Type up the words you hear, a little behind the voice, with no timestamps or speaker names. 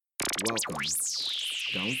Welcome.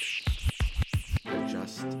 Don't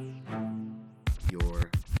adjust your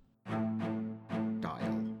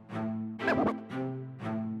dial.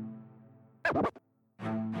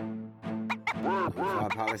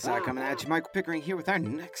 Poli-Sci coming at you. Michael Pickering here with our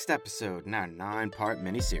next episode in our 9-part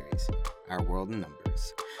miniseries, Our World in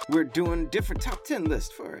Numbers. We're doing different top 10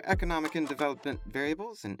 lists for economic and development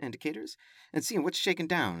variables and indicators and seeing what's shaking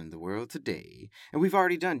down in the world today. And we've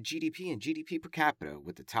already done GDP and GDP per capita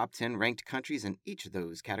with the top 10 ranked countries in each of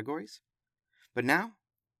those categories. But now,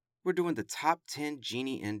 we're doing the top 10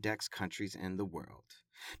 Gini Index countries in the world.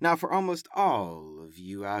 Now, for almost all of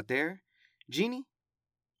you out there, Gini,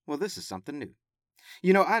 well, this is something new.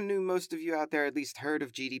 You know, I knew most of you out there at least heard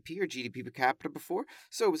of GDP or GDP per capita before,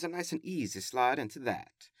 so it was a nice and easy slide into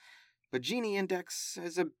that. But Gini Index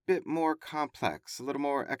is a bit more complex, a little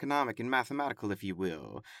more economic and mathematical, if you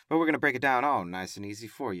will. But we're going to break it down all nice and easy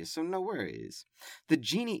for you, so no worries. The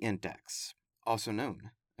Gini Index, also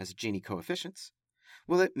known as Gini coefficients,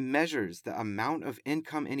 well, it measures the amount of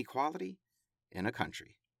income inequality in a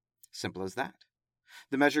country. Simple as that.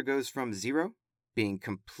 The measure goes from 0, being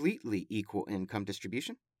completely equal income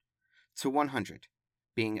distribution, to 100,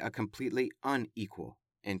 being a completely unequal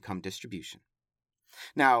income distribution.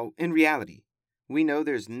 Now, in reality, we know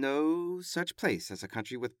there's no such place as a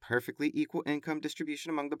country with perfectly equal income distribution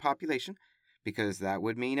among the population, because that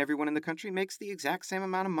would mean everyone in the country makes the exact same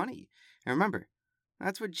amount of money. And remember,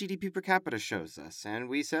 that's what GDP per capita shows us, and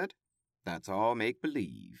we said, that's all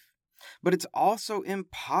make-believe. But it's also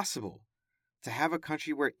impossible to have a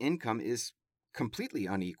country where income is completely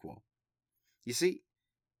unequal. You see,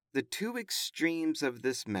 the two extremes of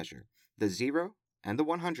this measure, the 0 and the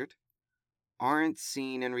 100, aren't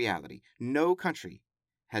seen in reality. No country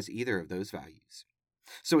has either of those values.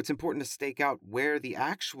 So it's important to stake out where the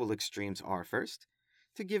actual extremes are first,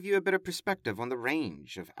 to give you a bit of perspective on the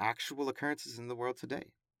range of actual occurrences in the world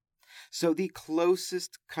today. So the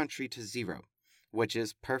closest country to 0, which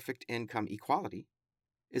is perfect income equality,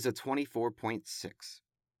 is a 24.6.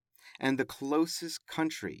 And the closest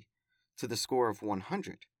country to the score of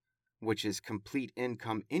 100, which is complete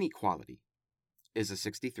income inequality, is a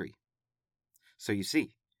 63. So you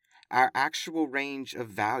see, our actual range of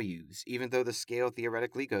values, even though the scale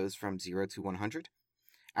theoretically goes from 0 to 100,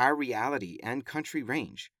 our reality and country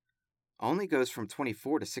range only goes from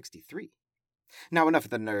 24 to 63. Now, enough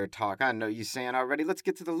of the nerd talk. I know you're saying already. Let's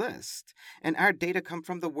get to the list. And our data come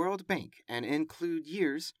from the World Bank and include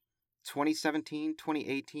years 2017,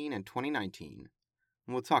 2018, and 2019.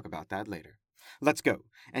 And we'll talk about that later. Let's go.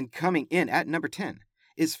 And coming in at number 10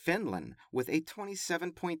 is Finland with a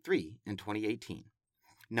 27.3 in 2018.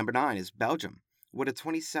 Number 9 is Belgium with a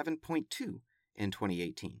 27.2 in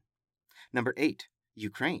 2018. Number 8,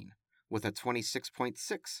 Ukraine with a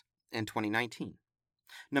 26.6 in 2019.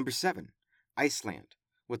 Number 7, Iceland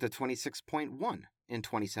with a 26.1 in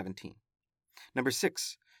 2017. Number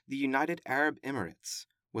 6, the United Arab Emirates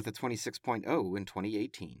with a 26.0 in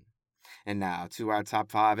 2018. And now to our top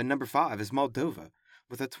 5, and number 5 is Moldova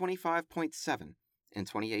with a 25.7 in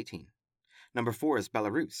 2018. Number 4 is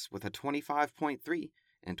Belarus with a 25.3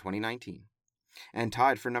 in 2019. And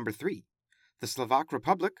tied for number 3, the Slovak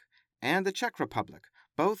Republic and the Czech Republic,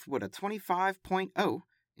 both with a 25.0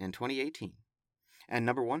 in 2018. And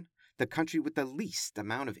number 1, the country with the least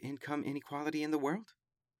amount of income inequality in the world?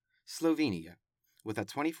 Slovenia, with a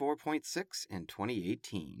 24.6 in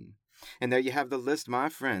 2018. And there you have the list, my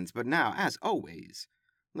friends. But now, as always,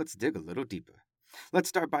 let's dig a little deeper. Let's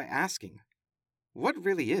start by asking, what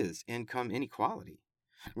really is income inequality?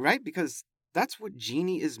 Right? Because that's what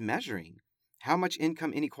Gini is measuring. How much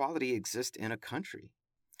income inequality exists in a country?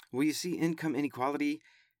 Well, you see, income inequality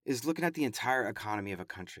is looking at the entire economy of a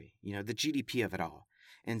country, the GDP of it all,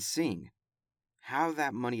 and seeing how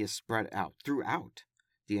that money is spread out throughout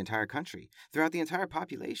the entire country, throughout the entire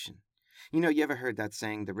population. You ever heard that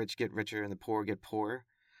saying, the rich get richer and the poor get poorer?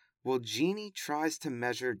 Well, Gini tries to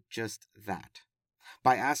measure just that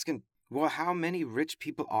by asking, well, how many rich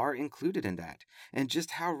people are included in that? And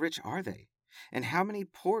just how rich are they? And how many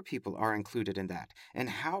poor people are included in that? And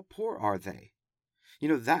how poor are they?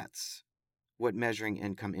 That's what measuring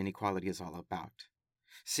income inequality is all about.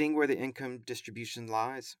 Seeing where the income distribution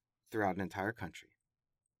lies throughout an entire country.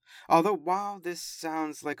 Although, while this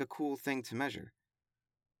sounds like a cool thing to measure,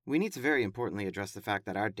 we need to very importantly address the fact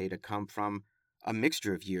that our data come from a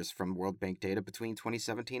mixture of years from World Bank data between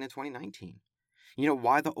 2017 and 2019.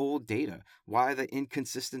 Why the old data? Why the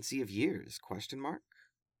inconsistency of years? ?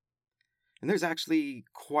 And there's actually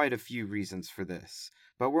quite a few reasons for this,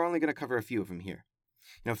 but we're only going to cover a few of them here.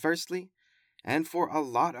 Firstly, and for a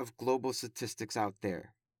lot of global statistics out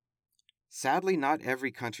there, Sadly, not every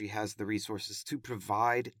country has the resources to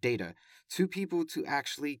provide data to people to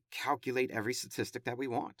actually calculate every statistic that we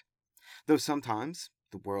want. Though sometimes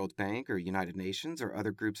the World Bank or United Nations or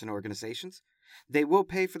other groups and organizations, they will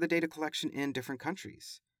pay for the data collection in different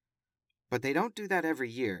countries. But they don't do that every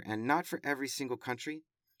year, and not for every single country,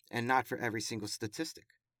 and not for every single statistic.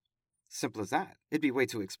 Simple as that. It'd be way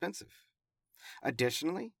too expensive.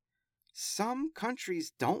 Additionally, some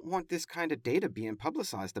countries don't want this kind of data being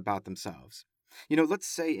publicized about themselves. Let's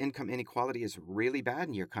say income inequality is really bad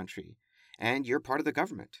in your country, and you're part of the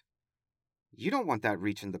government. You don't want that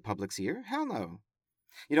reaching the public's ear. Hell no.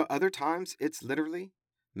 Other times it's literally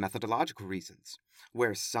methodological reasons,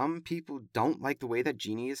 where some people don't like the way that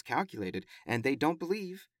Gini is calculated, and they don't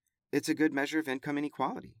believe it's a good measure of income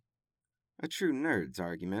inequality. A true nerd's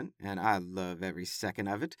argument, and I love every second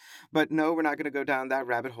of it. But no, we're not going to go down that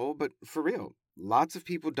rabbit hole, but for real, lots of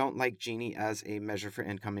people don't like Gini as a measure for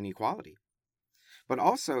income inequality. But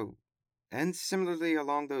also, and similarly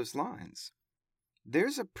along those lines,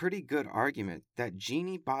 there's a pretty good argument that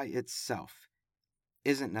Gini by itself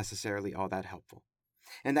isn't necessarily all that helpful,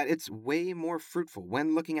 and that it's way more fruitful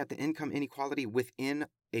when looking at the income inequality within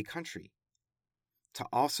a country to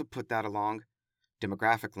also put that along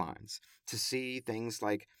demographic lines, to see things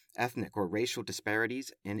like ethnic or racial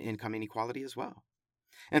disparities in income inequality as well.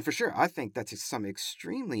 And for sure, I think that's some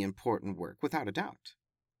extremely important work, without a doubt.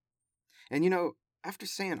 And after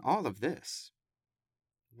saying all of this,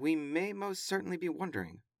 we may most certainly be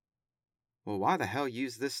wondering, well, why the hell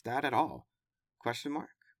use this stat at all? ?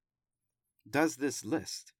 Does this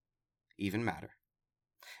list even matter?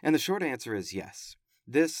 And the short answer is yes,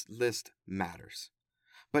 this list matters.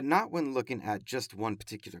 But not when looking at just one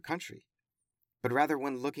particular country, but rather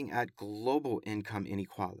when looking at global income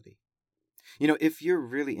inequality. If you're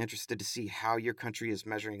really interested to see how your country is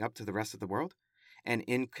measuring up to the rest of the world, and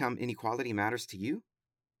income inequality matters to you,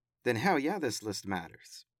 then hell yeah, this list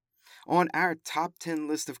matters. On our top 10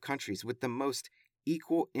 list of countries with the most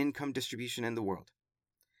equal income distribution in the world,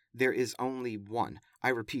 there is only one, I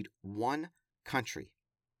repeat, one country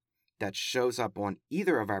that shows up on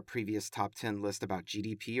either of our previous top 10 lists about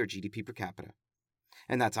GDP or GDP per capita.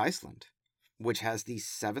 And that's Iceland, which has the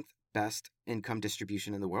 7th best income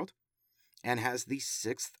distribution in the world and has the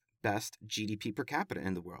 6th best GDP per capita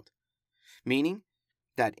in the world. Meaning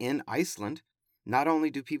that in Iceland, not only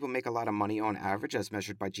do people make a lot of money on average as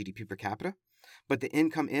measured by GDP per capita, but the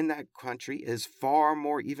income in that country is far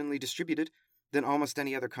more evenly distributed than almost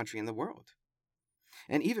any other country in the world.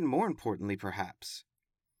 And even more importantly, perhaps,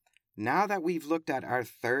 now that we've looked at our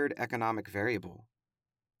third economic variable,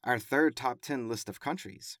 our third top 10 list of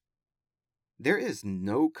countries, there is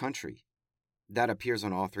no country that appears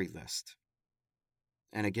on all three lists.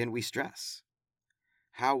 And again, we stress,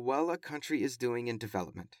 how well a country is doing in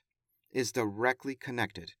development is directly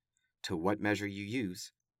connected to what measure you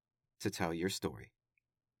use to tell your story.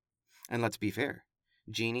 And let's be fair,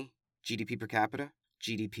 Gini, GDP per capita,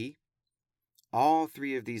 GDP, all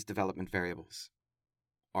three of these development variables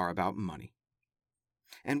are about money.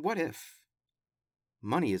 And what if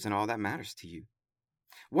money isn't all that matters to you?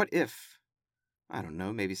 What if, I don't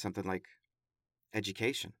know, maybe something like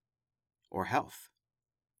education or health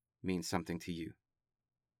means something to you?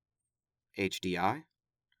 HDI,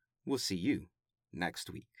 we'll see you next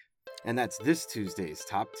week. And that's this Tuesday's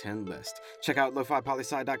Top 10 list. Check out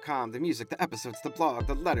LoFiPoliSci.com, the music, the episodes, the blog,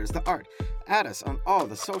 the letters, the art. Add us on all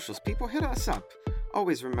the socials. People, hit us up.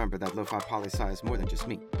 Always remember that Lo-Fi Poli-Sci is more than just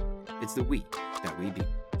me. It's the we that we be.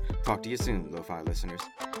 Talk to you soon, Lo-Fi listeners.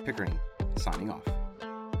 Pickering, signing off.